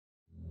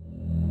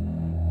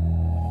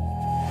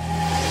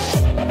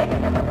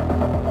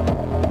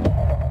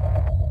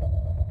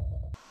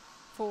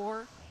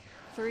4,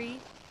 3,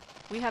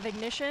 we have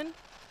ignition.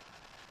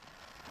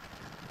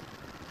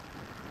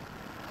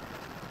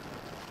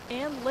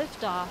 And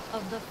liftoff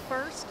of the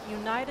first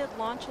United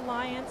Launch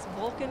Alliance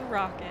Vulcan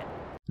rocket.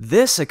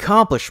 This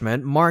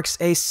accomplishment marks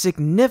a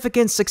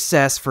significant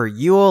success for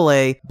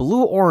ULA,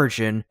 Blue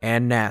Origin,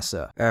 and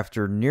NASA.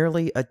 After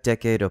nearly a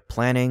decade of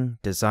planning,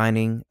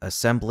 designing,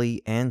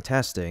 assembly, and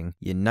testing,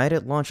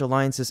 United Launch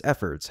Alliance's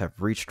efforts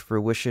have reached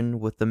fruition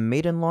with the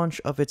maiden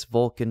launch of its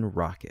Vulcan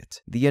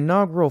rocket. The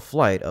inaugural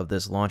flight of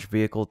this launch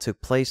vehicle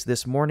took place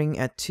this morning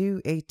at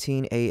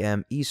 2:18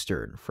 a.m.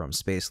 Eastern from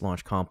Space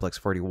Launch Complex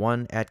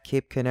 41 at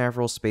Cape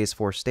Canaveral Space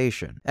Force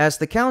Station. As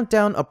the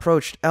countdown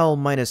approached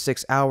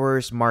L-6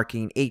 hours,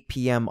 marking 8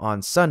 p.m.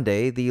 on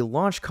Sunday, the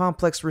launch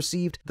complex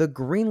received the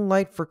green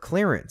light for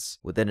clearance.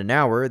 Within an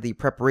hour, the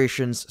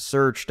preparations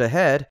surged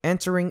ahead,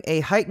 entering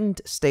a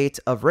heightened state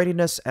of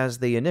readiness as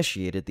they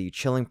initiated the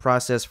chilling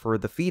process for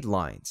the feed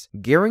lines,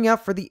 gearing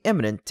up for the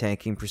imminent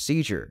tanking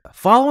procedure.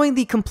 Following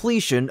the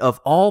completion of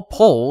all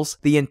polls,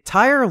 the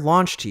entire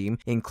launch team,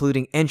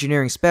 including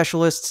engineering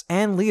specialists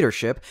and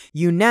leadership,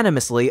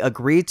 unanimously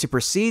agreed to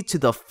proceed to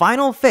the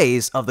final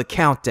phase of the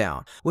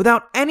countdown.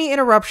 Without any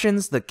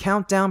interruptions, the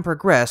countdown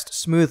progressed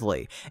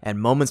smoothly, and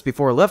moments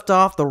before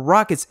liftoff, the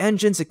rocket's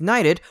engines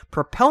ignited,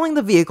 propelling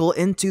the vehicle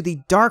into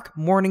the dark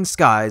morning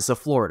skies of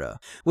Florida.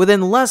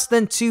 Within less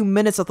than 2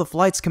 minutes of the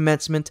flight's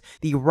commencement,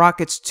 the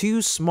rocket's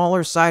two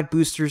smaller side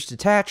boosters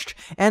detached,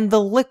 and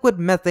the liquid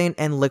methane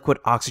and liquid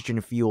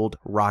oxygen-fueled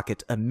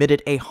rocket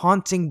emitted a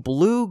haunting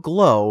blue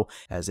glow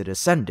as it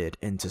ascended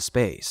into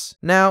space.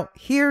 Now,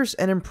 here's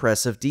an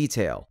impressive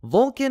detail.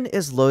 Vulcan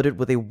is loaded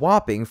with a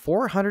whopping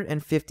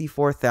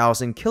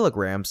 454,000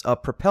 kilograms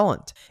of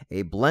propellant,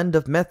 a blend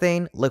of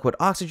methane, liquid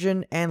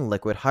oxygen, and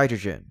liquid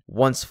hydrogen.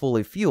 Once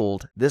fully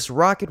fueled, this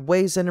rocket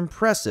weighs an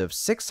impressive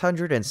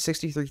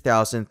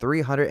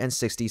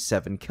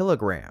 663,367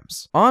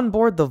 kilograms. On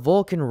board the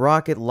Vulcan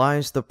rocket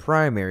lies the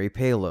primary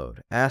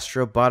payload,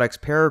 Astrobotic's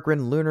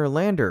Peregrine lunar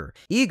lander,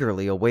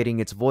 eagerly awaiting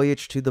its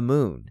voyage to the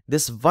moon.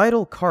 This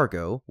vital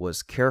cargo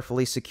was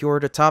carefully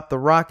secured atop the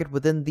rocket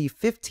within the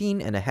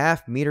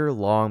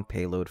 15.5-meter-long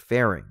payload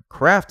fairing,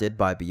 crafted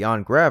by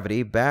Beyond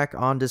Gravity back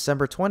on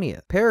December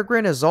 20th.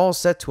 Peregrine is all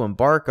set to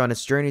embark on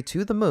its journey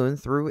to the moon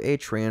through a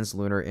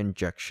translunar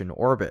injection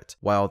orbit,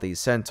 while the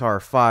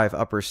Centaur 5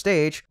 upper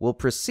stage will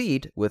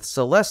proceed with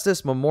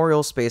Celestis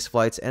Memorial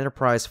Spaceflight's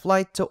Enterprise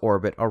flight to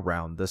orbit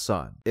around the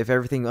sun. If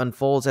everything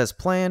unfolds as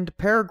planned,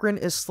 Peregrine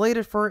is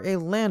slated for a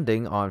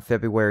landing on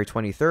February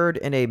 23rd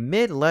in a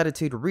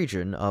mid-latitude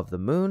region of the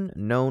moon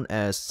known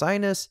as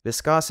Sinus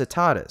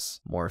Viscositatis,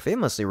 more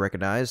famously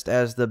recognized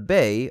as the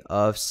Bay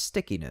of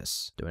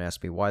Stickiness. Don't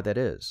ask me why that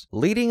is.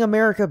 Leading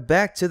America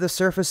back to the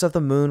surface of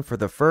the moon for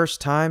the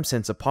first time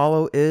since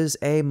Apollo is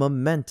a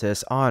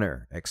momentous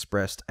honor,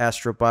 expressed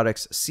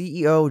Astrobotic's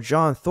CEO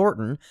John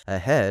Thornton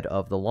ahead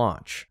of the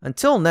launch.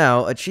 Until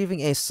now,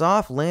 achieving a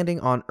soft landing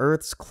on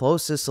Earth's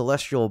closest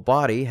celestial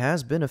body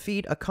has been a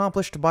feat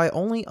accomplished by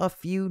only a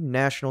few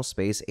national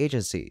space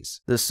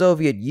agencies. The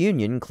Soviet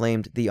Union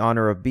claimed the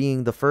honor of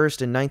being the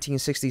first in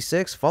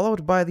 1966,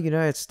 followed by the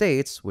United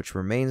States, which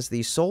remains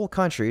the sole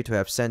country to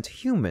have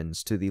sent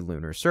humans to the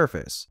lunar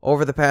surface.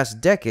 Over the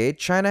past decade,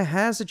 China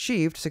has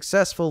achieved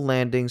successful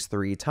landings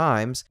 3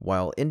 times,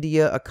 while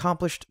India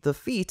accomplished the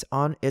feat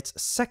on its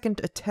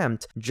second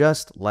attempt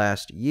just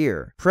last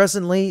year.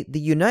 Presently, the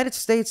United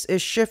States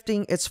is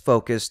shifting its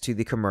focus to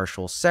the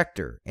commercial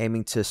sector,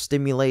 aiming to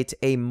stimulate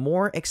a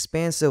more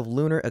expansive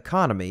lunar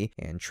economy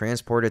and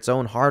transport its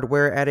own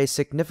hardware at a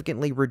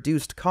significantly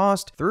reduced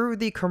cost through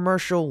the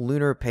Commercial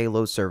Lunar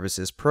Payload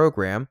Services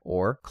Program,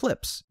 or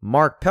CLPS.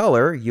 Mark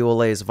Peller,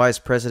 ULA's Vice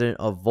President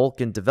of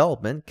Vulcan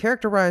Development,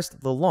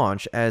 characterized the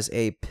launch as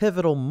a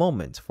pivotal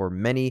moment for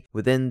many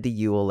within the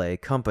ULA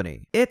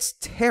company. It's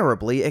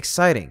terribly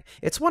exciting.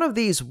 It's one of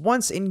these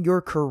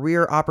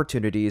once-in-your-career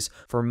opportunities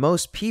for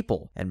most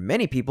people, and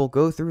many people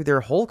go through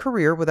their whole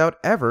career without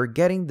ever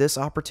getting this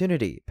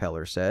opportunity,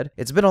 Peller said.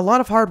 It's been a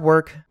lot of hard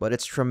work, but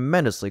it's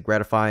tremendously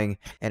gratifying,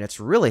 and it's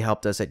really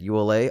helped us at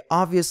ULA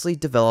obviously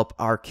develop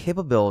our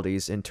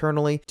capabilities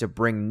internally to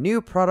bring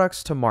new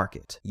products to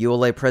market.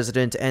 ULA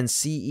President and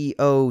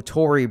CEO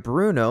Tori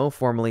Bruno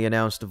formally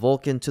announced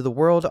Vulcan to the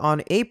world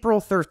on April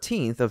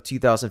 13th of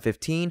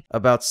 2015,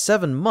 about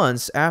 7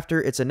 months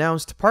after its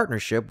announced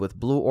partnership with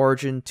Blue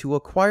Origin to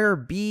acquire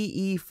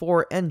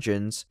BE-4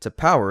 engines to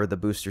power the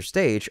booster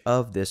stage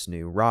of this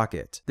new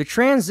rocket. The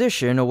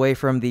transition away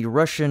from the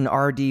Russian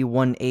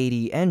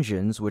RD-180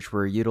 engines, which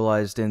were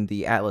utilized in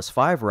the Atlas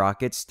V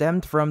rocket,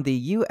 stemmed from the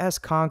U.S.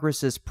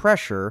 Congress's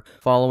pressure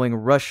following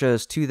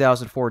Russia's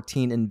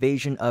 2014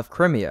 invasion of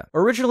Crimea.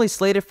 Originally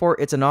slated for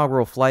its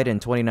inaugural flight in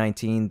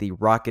 2019, the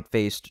rocket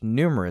faced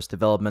numerous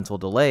developmental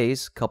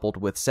delays, coupled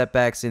with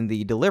setbacks in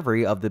the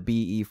delivery of the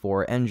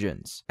BE-4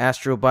 engines.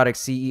 Astrobotic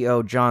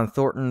CEO John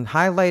Thornton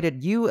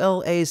highlighted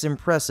ULA's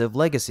impressive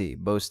legacy,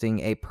 boasting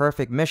a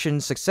perfect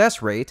mission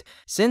success rate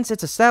since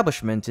its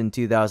establishment in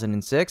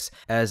 2006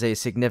 as a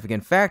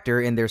significant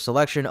factor in their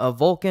selection of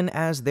Vulcan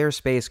as their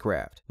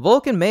spacecraft.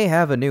 Vulcan may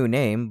have a new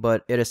name,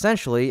 but it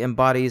essentially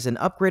embodies an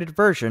upgraded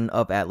version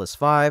of Atlas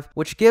V,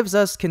 which gives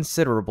us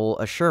considerable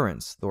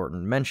assurance,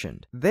 Thornton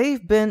mentioned.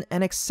 They've been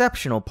an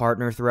exceptional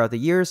partner throughout the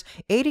years,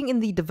 aiding in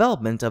the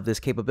development of this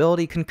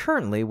capability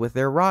concurrently with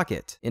their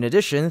rocket. In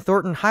addition,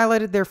 Thornton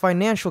highlighted their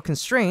financial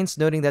constraints,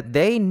 noting that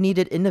they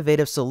needed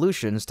innovative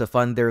solutions to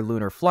fund their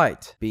lunar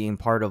flight. Being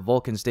part of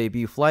Vulcan's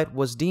debut flight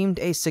was deemed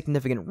a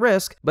significant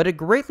risk, but it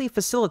greatly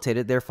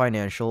facilitated their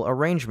financial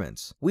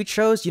arrangements. We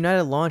chose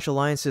United Launch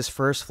Alliance's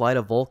first flight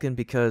of Vulcan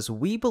because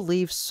we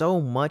believe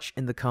so much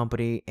in the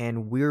company,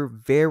 and we're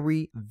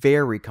very,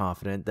 very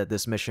confident that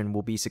this mission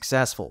will be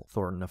successful,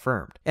 Thornton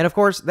affirmed. And of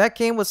course, that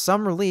came with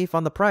some relief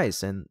on the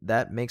price, and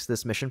that makes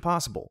this mission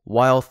possible.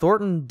 While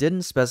Thornton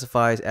didn't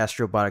specify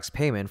Astrobotic's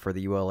payment for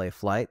the ULA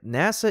flight,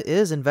 NASA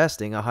is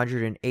investing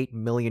 $108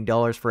 million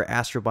for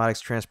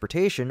Astrobotic's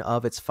transportation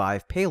of its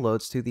 5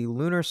 payloads to the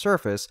lunar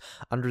surface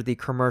under the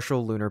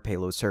Commercial Lunar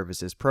Payload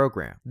Services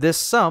program. This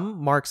sum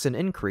marks an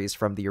increase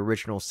from the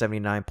original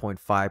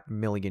 $79.5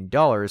 million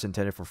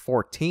intended for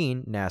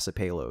 14 NASA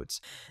payloads.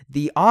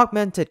 The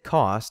augmented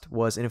cost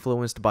was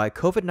influenced by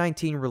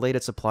COVID-19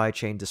 related supply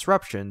chain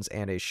disruptions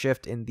and a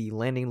shift in the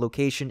landing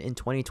location in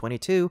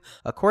 2022,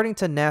 according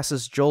to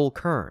NASA's Joel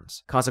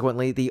Kearns.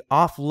 Consequently, the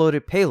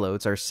offloaded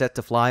payloads are set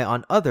to fly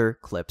on other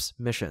CLPS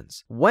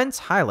missions.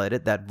 Wentz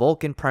highlighted that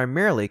Vulcan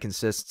primarily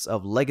consists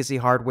of legacy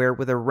hardware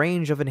with a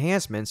range of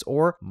enhancements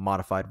or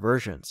modified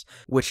versions,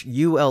 which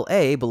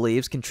ULA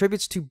believes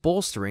contributes to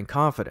bolstering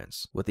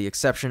confidence. With the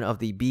exception of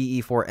the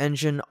BE-4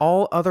 engine,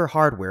 all other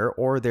hardware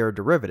or their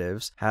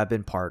derivatives have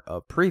been part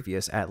of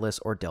previous Atlas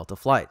or Delta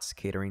flights,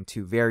 catering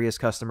to various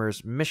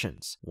customers'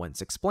 missions,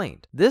 Wentz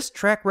explained. This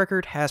track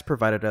record has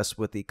provided us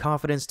with the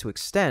confidence to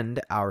extend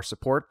our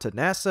support to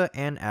NASA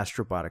and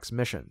Astrobotic's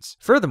missions.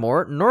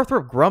 Furthermore,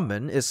 Northrop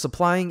Grumman is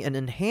supplying an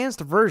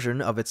enhanced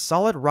version of its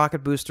solid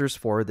rocket boosters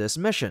for this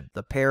mission.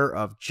 The pair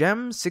of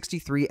GEM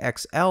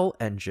 63XL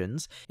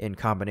engines, in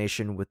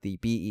combination with the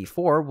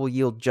BE-4, will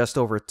yield just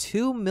over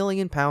 2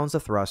 million pounds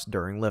of thrust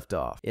during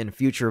liftoff. In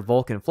future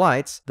Vulcan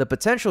flights, the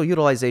potential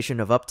utilization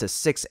of up to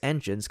 6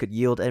 engines could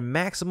yield a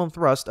maximum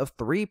thrust of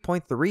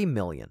 3.3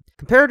 million.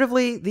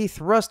 Comparatively, the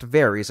thrust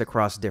varies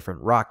across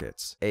different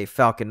rockets. A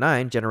Falcon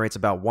 9 generates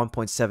about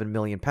 1.7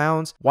 million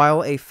pounds,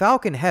 while a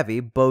Falcon Heavy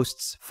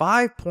boasts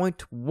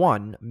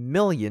 5.1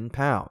 million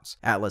pounds.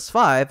 Atlas V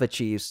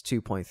achieves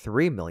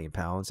 2.3 million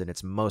pounds in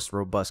its most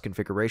robust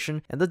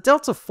configuration, and the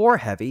Delta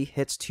IV Heavy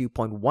hits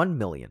 2.1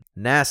 million.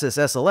 NASA's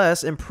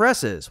SLS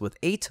impresses with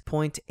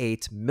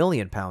 8.8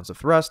 million pounds of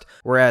thrust,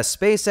 whereas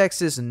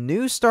SpaceX's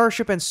new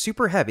Starship and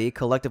Super Heavy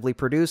collectively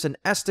produce an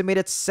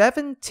estimated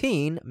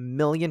 17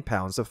 million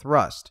pounds of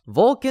thrust.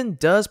 Vulcan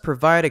does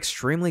provide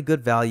extremely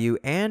good value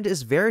and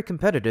is very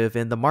competitive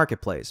in the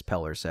marketplace,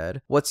 Peller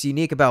said. What's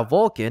unique about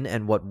Vulcan,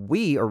 and what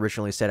we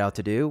originally set out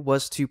to do,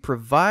 was to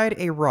provide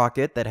a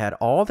rocket that had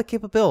all the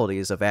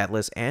capabilities of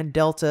Atlas and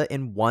Delta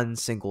in one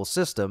single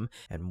system,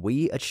 and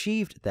we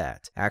achieved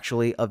that.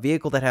 Actually, a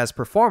vehicle that has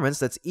performance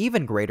that's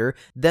even greater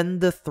than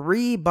the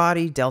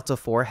 3-body Delta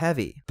IV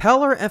Heavy.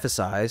 Peller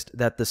emphasized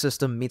that the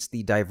system meets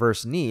the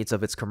diverse needs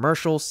of its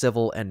commercial,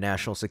 civil, and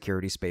national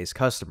security space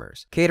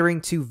customers,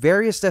 catering to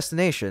various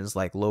destinations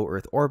like low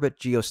Earth orbit,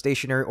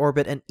 geostationary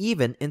orbit, and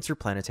even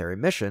interplanetary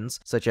missions,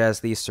 such as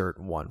the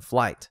CERT-1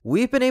 flight.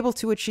 We've been able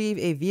to achieve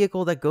a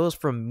vehicle that goes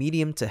from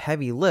medium to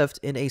heavy lift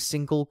in a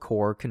single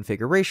core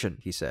configuration,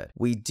 he said.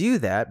 We do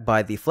that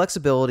by the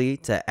flexibility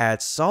to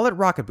add solid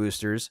rocket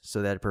boosters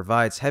so that it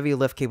provides heavy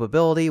lift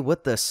capability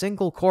with the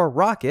single core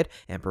rocket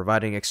and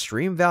providing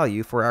extreme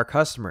value for our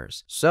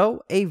customers.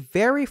 So, a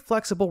very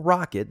flexible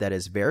rocket that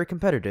is very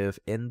competitive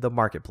in the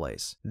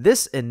marketplace.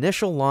 This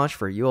initial launch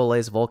for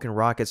ULA's Vulcan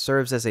rocket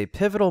serves as a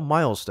pivotal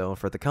milestone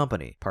for the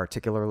company,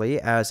 particularly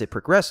as it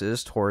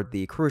progresses toward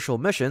the crucial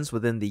missions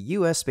within the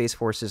U.S. Space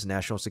Force's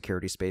National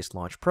Security Space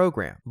Launch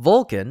Program.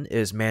 Vulcan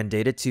is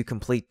mandated to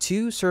complete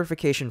 2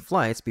 certification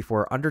flights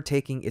before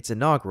undertaking its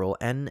inaugural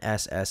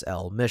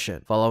NSSL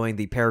mission. Following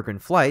the Peregrine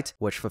flight,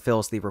 which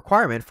fulfills the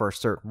requirement for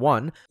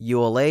CERT-1,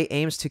 ULA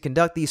aims to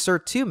conduct the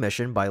CERT-2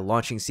 mission by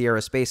launching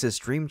Sierra Space's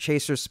Dream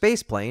Chaser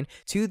spaceplane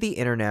to the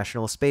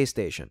International Space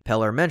Station.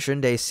 Peller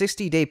mentioned a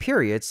 60-day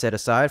period set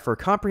aside for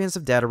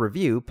comprehensive data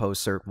review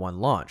post-CERT-1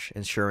 launch,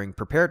 ensuring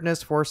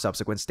preparedness for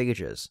subsequent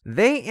stages.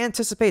 They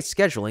anticipate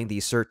scheduling the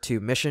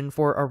CERT-2 mission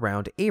for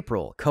around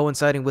April,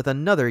 coinciding with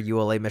another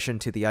ULA mission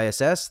to the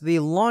ISS, the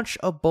launch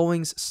of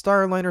Boeing's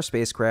Starliner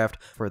spacecraft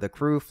for the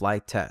crew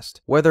flight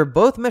test. Whether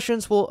both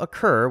missions will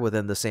occur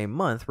within the same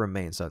month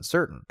remains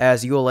uncertain.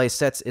 As ULA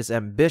sets its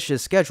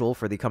ambitious schedule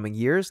for the coming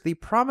years, the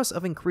promise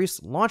of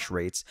increased launch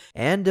rates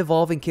and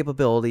evolving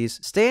capabilities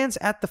stands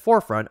at the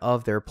forefront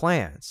of their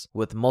plans.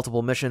 With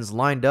multiple missions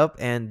lined up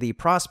and the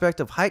prospect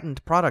of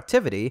heightened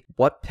productivity,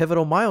 what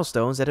pivotal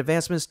milestones and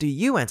advancements do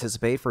you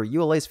anticipate for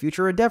ULA's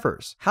future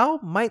endeavors. How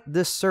might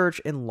this surge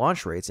in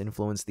launch rates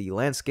influence the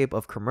landscape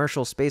of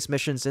commercial space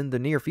missions in the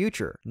near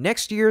future?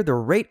 Next year, the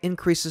rate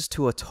increases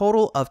to a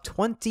total of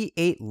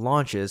 28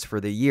 launches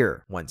for the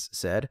year, Wentz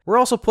said. We're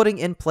also putting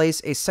in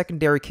place a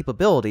secondary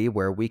capability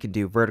where we can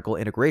do vertical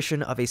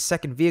integration of a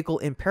second vehicle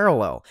in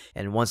parallel,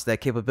 and once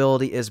that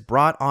capability is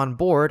brought on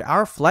board,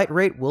 our flight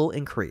rate will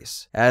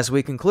increase. As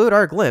we conclude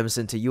our glimpse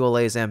into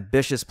ULA's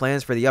ambitious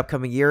plans for the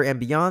upcoming year and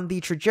beyond,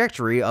 the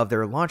trajectory of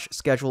their launch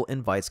schedule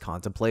invites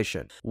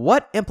contemplation.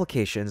 What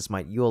implications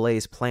might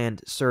ULA's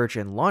planned surge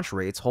in launch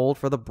rates hold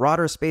for the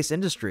broader space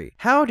industry?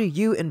 How do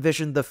you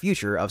envision the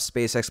future of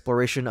space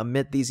exploration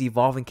amid these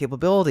evolving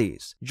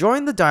capabilities?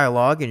 Join the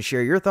dialogue and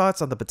share your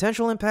thoughts on the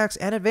potential impacts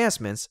and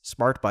advancements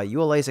sparked by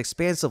ULA's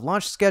expansive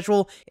launch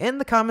schedule in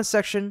the comments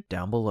section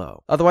down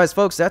below. Otherwise,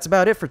 folks, that's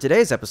about it for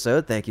today's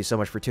episode. Thank you so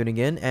much for tuning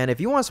in, and if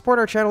you want to support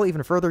our channel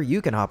even further,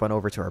 you can hop on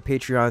over to our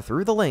Patreon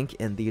through the link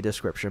in the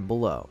description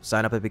below.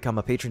 Sign up and become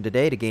a patron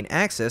today to gain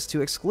access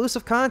to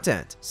exclusive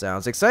content.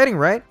 Sounds exciting,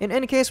 right? In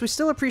any case, we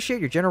still appreciate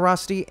your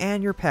generosity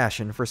and your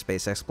passion for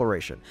space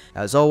exploration.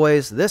 As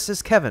always, this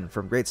is Kevin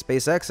from Great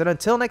SpaceX, and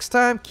until next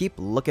time, keep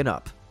looking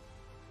up.